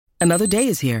Another day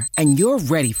is here, and you're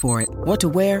ready for it. What to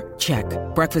wear? Check.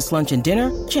 Breakfast, lunch, and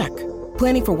dinner? Check.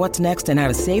 Planning for what's next and how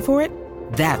to save for it?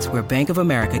 That's where Bank of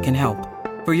America can help.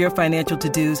 For your financial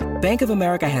to-dos, Bank of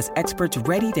America has experts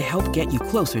ready to help get you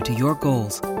closer to your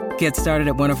goals. Get started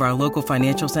at one of our local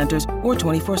financial centers or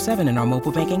 24/7 in our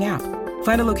mobile banking app.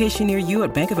 Find a location near you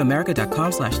at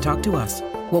bankofamerica.com/talktous.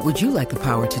 What would you like the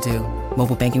power to do?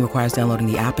 Mobile banking requires downloading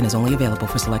the app and is only available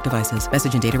for select devices.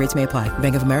 Message and data rates may apply.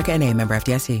 Bank of America N.A., member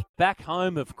FDIC. Back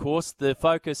home, of course, the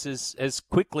focus has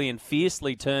quickly and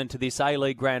fiercely turned to this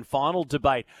A-League Grand Final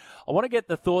debate. I want to get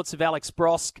the thoughts of Alex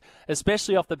Brosk,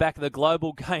 especially off the back of the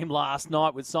global game last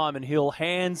night with Simon Hill.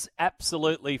 Hands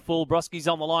absolutely full. Broski's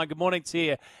on the line. Good morning to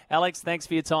you. Alex, thanks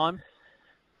for your time.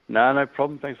 No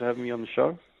problem. Thanks for having me on the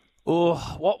show.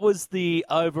 Oh, what was the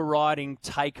overriding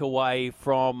takeaway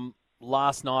from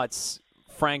last night's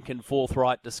frank and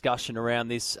forthright discussion around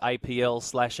this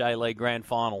APL/A-League Grand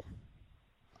Final?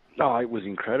 Oh, it was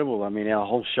incredible. I mean, our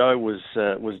whole show was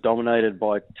dominated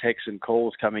by texts and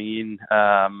calls coming in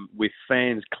with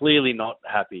fans clearly not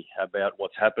happy about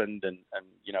what's happened and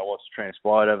what's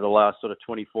transpired over the last sort of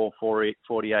 24,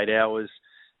 48 hours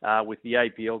with the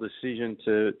APL decision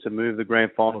to move the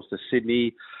grand finals to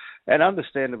Sydney. And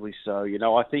understandably so.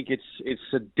 I think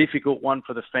it's a difficult one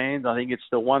for the fans. I think it's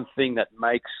the one thing that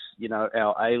makes,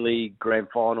 our A-League Grand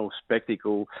Final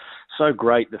spectacle so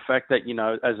great. The fact that,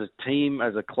 as a team,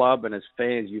 as a club, and as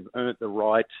fans, you've earned the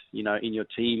right, in your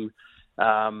team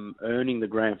earning the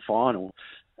Grand Final.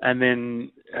 And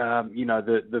then,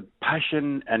 the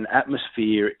passion and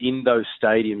atmosphere in those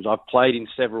stadiums. I've played in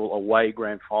several away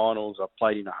Grand Finals. I've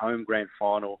played in a home Grand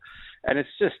Final. And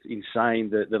it's just insane,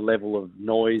 the level of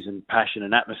noise and passion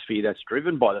and atmosphere that's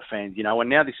driven by the fans, and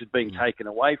now this is being taken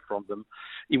away from them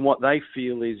in what they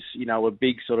feel is, a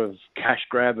big sort of cash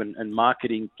grab and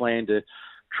marketing plan to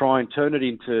try and turn it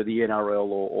into the NRL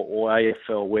or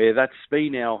AFL, where that's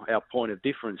been our point of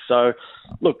difference. So,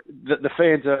 look, the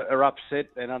fans are upset,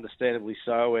 and understandably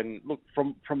so. And look,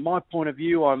 from my point of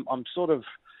view, I'm sort of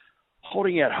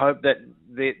holding out hope that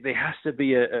there has to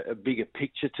be a bigger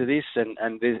picture to this,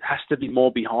 and there has to be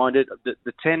more behind it.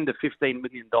 The $10 to $15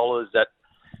 million that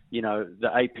the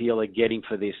APL are getting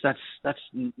for this, that's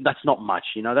not much.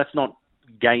 That's not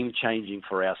game changing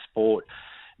for our sport.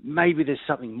 Maybe there's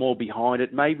something more behind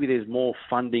it. Maybe there's more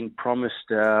funding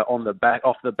promised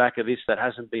off the back of this that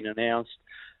hasn't been announced.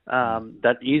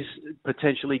 That is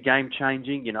potentially game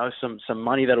changing. Some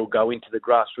money that'll go into the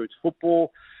grassroots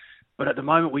football. But at the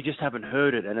moment, we just haven't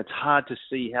heard it, and it's hard to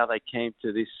see how they came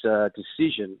to this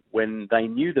decision when they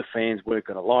knew the fans weren't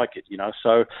going to like it,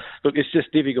 So, look, it's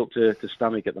just difficult to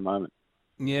stomach at the moment.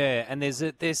 Yeah, and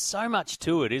there's so much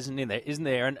to it, isn't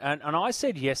there? And I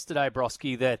said yesterday,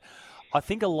 Broski, that I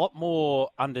think a lot more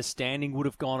understanding would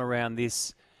have gone around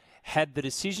this had the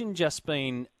decision just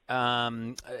been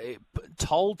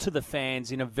told to the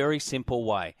fans in a very simple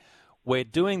way. We're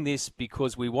doing this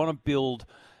because we want to build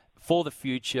for the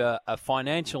future a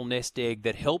financial nest egg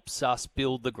that helps us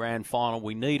build the grand final.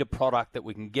 We need a product that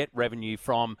we can get revenue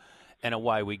from, and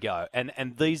away we go. And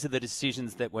these are the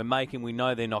decisions that we're making. We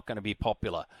know they're not going to be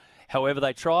popular. However,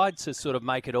 they tried to sort of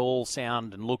make it all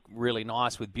sound and look really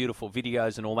nice with beautiful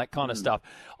videos and all that kind of stuff.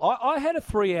 I had a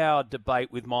 3-hour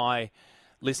debate with my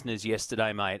listeners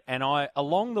yesterday, mate, and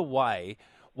along the way,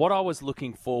 what I was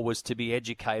looking for was to be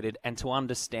educated and to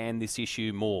understand this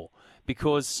issue more,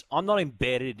 because I'm not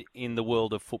embedded in the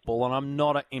world of football and I'm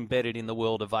not embedded in the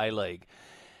world of A-League.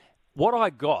 What I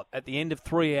got at the end of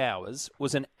 3 hours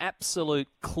was an absolute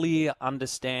clear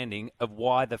understanding of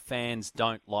why the fans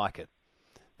don't like it.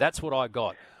 That's what I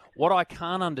got. What I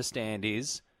can't understand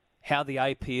is how the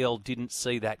APL didn't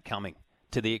see that coming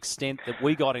to the extent that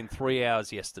we got in 3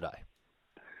 hours yesterday.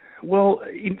 Well,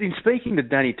 in speaking to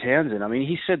Danny Townsend, I mean,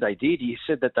 he said they did. He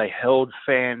said that they held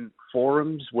fan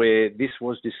forums where this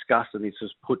was discussed and this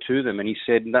was put to them. And he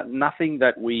said that nothing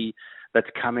that's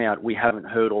come out we haven't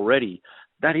heard already.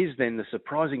 That is then the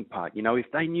surprising part.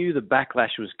 If they knew the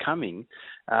backlash was coming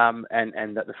and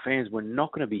that the fans were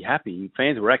not going to be happy,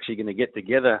 fans were actually going to get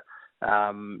together,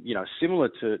 similar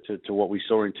to what we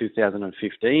saw in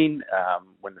 2015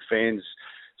 when the fans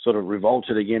sort of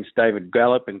revolted against David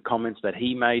Gallup and comments that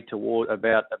he made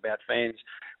about fans.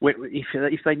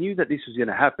 If they knew that this was going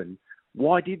to happen,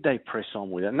 why did they press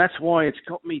on with it? And that's why it's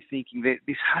got me thinking that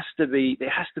there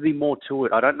has to be more to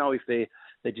it. I don't know if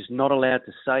they're just not allowed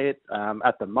to say it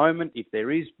at the moment, if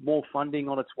there is more funding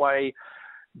on its way.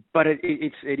 But it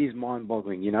is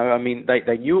mind-boggling, I mean,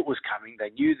 they knew it was coming.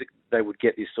 They knew that they would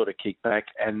get this sort of kickback,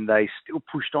 and they still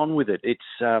pushed on with it.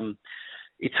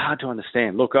 It's hard to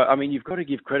understand. Look, I mean, you've got to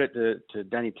give credit to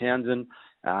Danny Townsend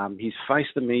He's faced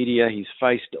the media, he's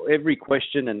faced every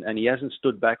question, and he hasn't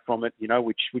stood back from it,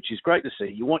 which is great to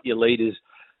see. You want your leaders,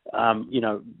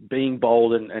 being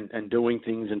bold and doing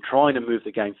things and trying to move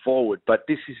the game forward. But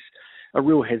this is a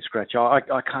real head scratcher.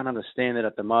 I can't understand it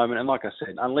at the moment. And like I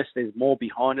said, unless there's more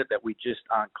behind it that we just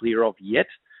aren't clear of yet,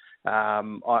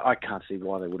 I can't see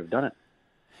why they would have done it.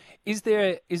 Is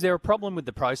there a problem with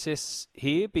the process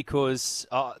here? Because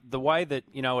the way that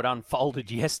it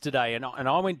unfolded yesterday, and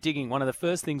I went digging. One of the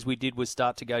first things we did was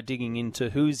start to go digging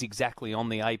into who's exactly on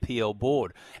the APL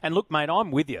board. And look, mate, I'm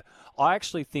with you. I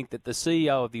actually think that the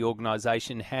CEO of the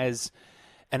organisation has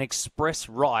an express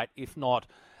right, if not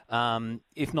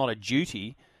a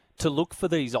duty, to look for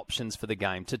these options for the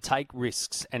game, to take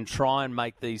risks and try and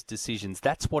make these decisions.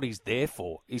 That's what he's there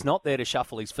for. He's not there to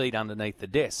shuffle his feet underneath the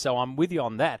desk. So I'm with you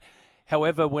on that.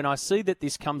 However, when I see that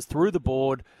this comes through the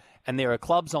board and there are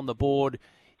clubs on the board,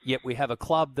 yet we have a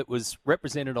club that was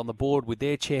represented on the board with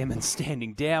their chairman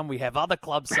standing down, we have other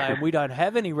clubs saying we don't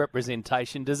have any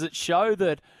representation, does it show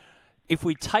that if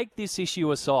we take this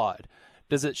issue aside,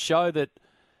 does it show that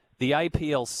the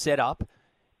APL setup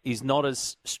is not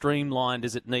as streamlined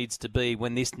as it needs to be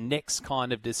when this next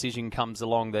kind of decision comes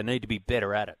along? They need to be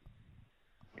better at it.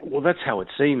 Well, that's how it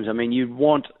seems. I mean,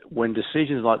 when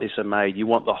decisions like this are made, you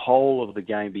want the whole of the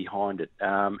game behind it.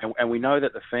 And we know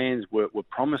that the fans were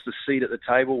promised a seat at the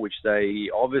table, which they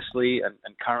obviously and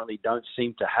currently don't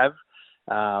seem to have.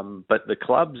 But the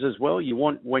clubs as well,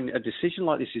 when a decision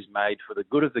like this is made for the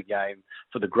good of the game,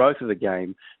 for the growth of the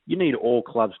game, you need all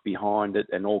clubs behind it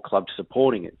and all clubs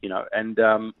supporting it, and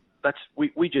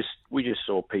we just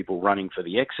saw people running for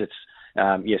the exits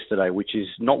yesterday, which is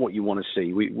not what you want to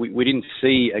see. We didn't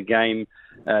see a game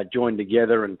join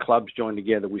together and clubs join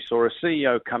together. We saw a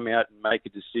CEO come out and make a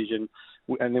decision,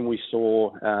 and then we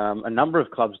saw a number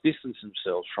of clubs distance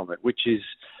themselves from it, which is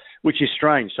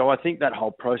strange. So I think that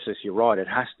whole process, you're right, it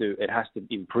has to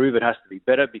improve, it has to be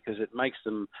better, because it makes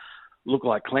them look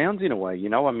like clowns in a way.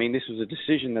 I mean, this was a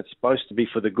decision that's supposed to be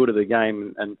for the good of the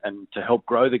game and to help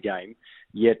grow the game,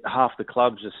 yet half the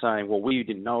clubs are saying, well, we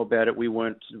didn't know about it, we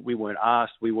weren't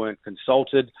asked, we weren't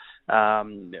consulted.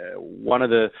 One of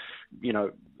the,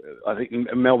 I think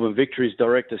Melbourne Victory's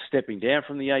director stepping down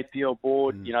from the APL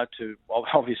board, to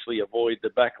obviously avoid the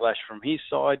backlash from his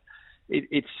side.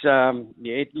 It's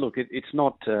definitely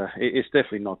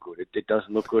not good. It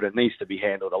doesn't look good. It needs to be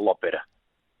handled a lot better.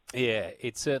 Yeah,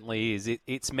 it certainly is.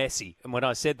 It's messy. And when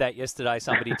I said that yesterday,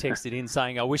 somebody texted in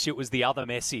saying, I wish it was the other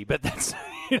Messi, but that's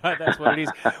what it is.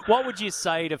 What would you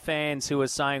say to fans who are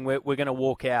saying we're going to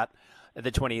walk out at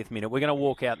the 20th minute? We're going to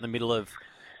walk out in the middle of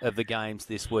the games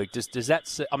this week. Does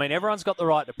that, I mean, everyone's got the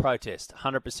right to protest.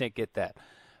 100% get that.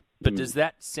 But does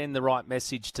that send the right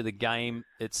message to the game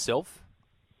itself?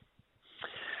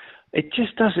 It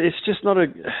just does. It's just not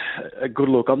a good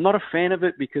look. I'm not a fan of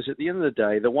it, because at the end of the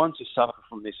day, the ones who suffer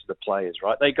from this are the players,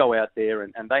 right? They go out there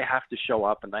and they have to show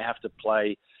up and they have to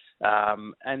play,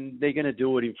 and they're going to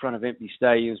do it in front of empty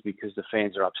stadiums because the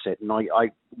fans are upset. And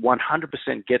I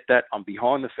 100% get that. I'm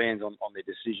behind the fans on their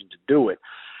decision to do it.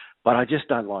 But I just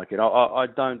don't like it. I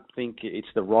don't think it's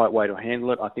the right way to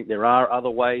handle it. I think there are other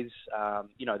ways.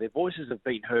 Their voices have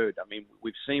been heard. I mean,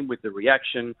 we've seen with the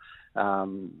reaction,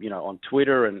 on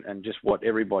Twitter and just what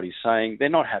everybody's saying. They're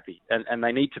not happy, and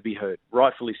they need to be heard,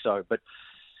 rightfully so. But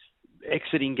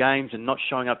exiting games and not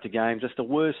showing up to games, that's the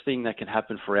worst thing that can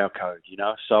happen for our code,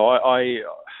 So I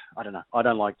don't know. I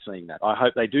don't like seeing that. I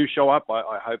hope they do show up.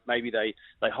 I hope maybe they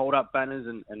hold up banners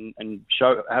and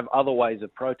have other ways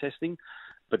of protesting,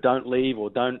 but don't leave or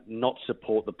don't not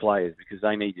support the players, because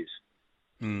they need this.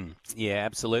 Yeah,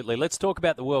 absolutely. Let's talk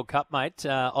about the World Cup, mate.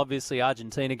 Obviously,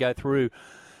 Argentina go through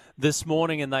this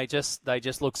morning, and they just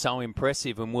look so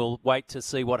impressive, and we'll wait to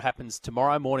see what happens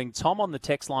tomorrow morning. Tom on the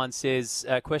text line says,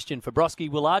 question for Broski,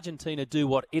 will Argentina do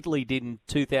what Italy did in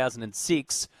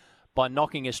 2006 by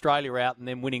knocking Australia out and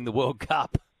then winning the World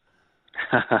Cup?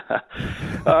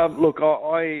 Look,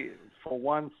 I for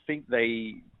one think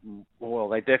they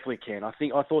definitely can. I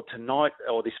thought tonight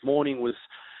or this morning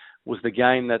was the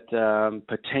game that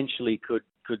potentially could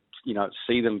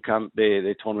see them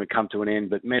their tournament come to an end.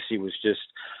 But Messi was just,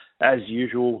 as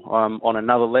usual, on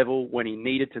another level when he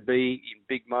needed to be in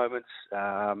big moments.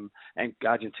 And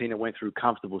Argentina went through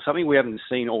comfortable, something we haven't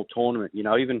seen all tournament.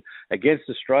 Even against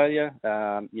Australia,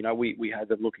 we had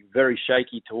them looking very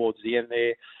shaky towards the end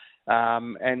there.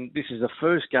 And this is the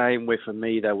first game where, for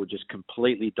me, they were just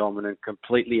completely dominant,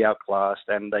 completely outclassed,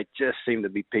 and they just seem to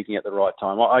be peaking at the right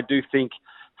time. I do think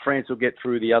France will get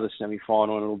through the other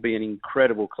semi-final, and it'll be an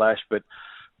incredible clash. But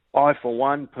I, for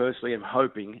one, personally am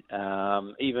hoping,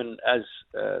 even as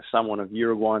someone of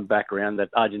Uruguayan background, that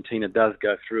Argentina does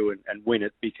go through and win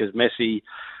it, because Messi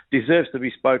deserves to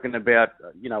be spoken about,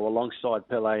 alongside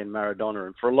Pelé and Maradona.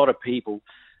 And for a lot of people,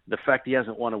 the fact he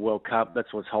hasn't won a World Cup,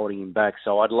 that's what's holding him back.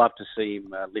 So I'd love to see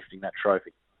him lifting that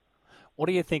trophy. What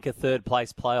do you think of third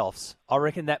place playoffs? I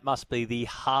reckon that must be the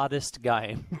hardest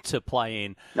game to play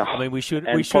in. I mean, we shouldn't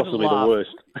possibly laugh. The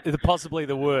worst. Possibly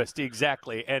the worst,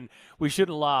 exactly. And we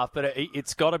shouldn't laugh, but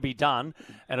it's got to be done,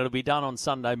 and it'll be done on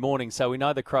Sunday morning. So we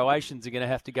know the Croatians are going to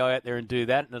have to go out there and do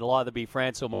that, and it'll either be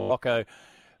France or Morocco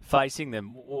facing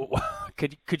them.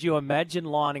 Could you imagine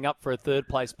lining up for a third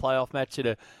place playoff match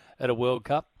at a World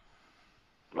Cup?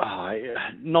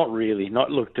 Not really.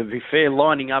 Look, to be fair,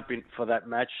 lining up for that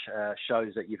match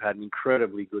shows that you've had an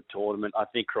incredibly good tournament. I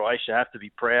think Croatia have to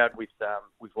be proud with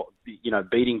what,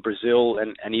 beating Brazil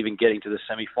and even getting to the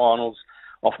semi-finals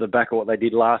off the back of what they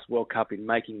did last World Cup in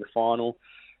making the final.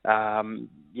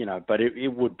 But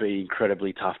it would be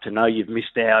incredibly tough to know you've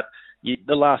missed out.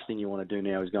 The last thing you want to do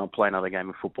now is go and play another game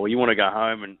of football. You want to go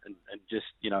home and just,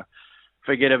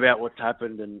 forget about what's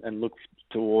happened and look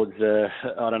towards, the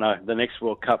next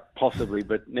World Cup possibly.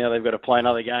 But now they've got to play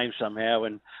another game somehow.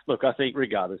 And look, I think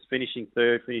regardless, finishing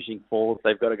third, finishing fourth,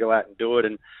 they've got to go out and do it.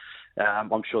 And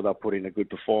I'm sure they'll put in a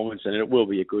good performance, and it will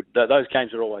be those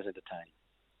games are always entertaining.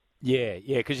 Yeah,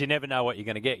 because you never know what you're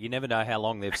going to get. You never know how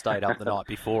long they've stayed up the night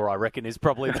before, I reckon, is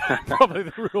probably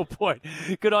the real point.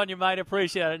 Good on you, mate.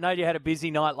 Appreciate it. I know you had a busy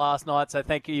night last night, so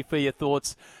thank you for your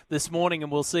thoughts this morning,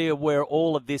 and we'll see where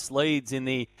all of this leads in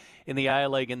the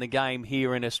A-League and the game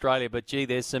here in Australia. But, gee,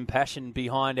 there's some passion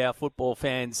behind our football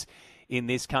fans in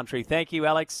this country. Thank you,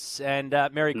 Alex, and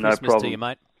Merry Christmas to you,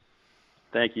 mate.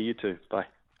 Thank you. You too. Bye.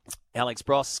 Alex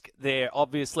Brosk there,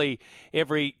 obviously,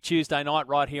 every Tuesday night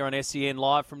right here on SEN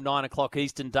Live from 9 o'clock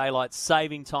Eastern Daylight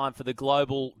Saving Time for the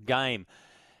global game.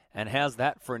 And how's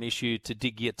that for an issue to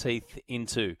dig your teeth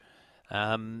into?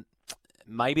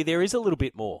 Maybe there is a little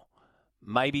bit more.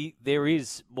 Maybe there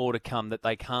is more to come that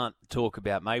they can't talk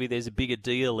about. Maybe there's a bigger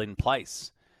deal in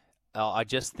place. I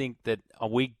just think that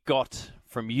we got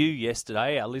from you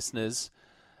yesterday, our listeners,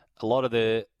 a lot of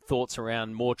the thoughts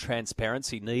around more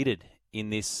transparency needed in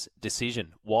this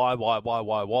decision. Why?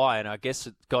 And I guess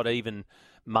it got even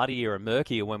muddier and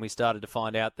murkier when we started to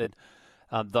find out that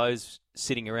those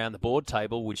sitting around the board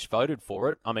table which voted for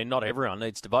it, I mean, not everyone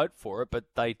needs to vote for it, but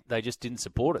they just didn't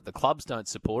support it. The clubs don't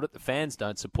support it, the fans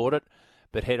don't support it,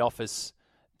 but head office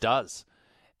does.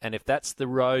 And if that's the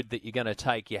road that you're going to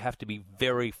take, you have to be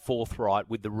very forthright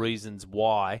with the reasons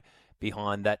why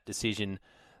behind that decision,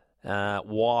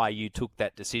 why you took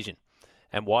that decision,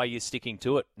 and why you're sticking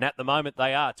to it. And at the moment,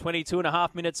 they are 22 and a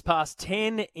half minutes past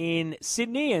 10 in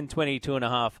Sydney and 22 and a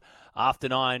half after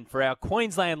 9 for our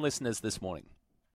Queensland listeners this morning.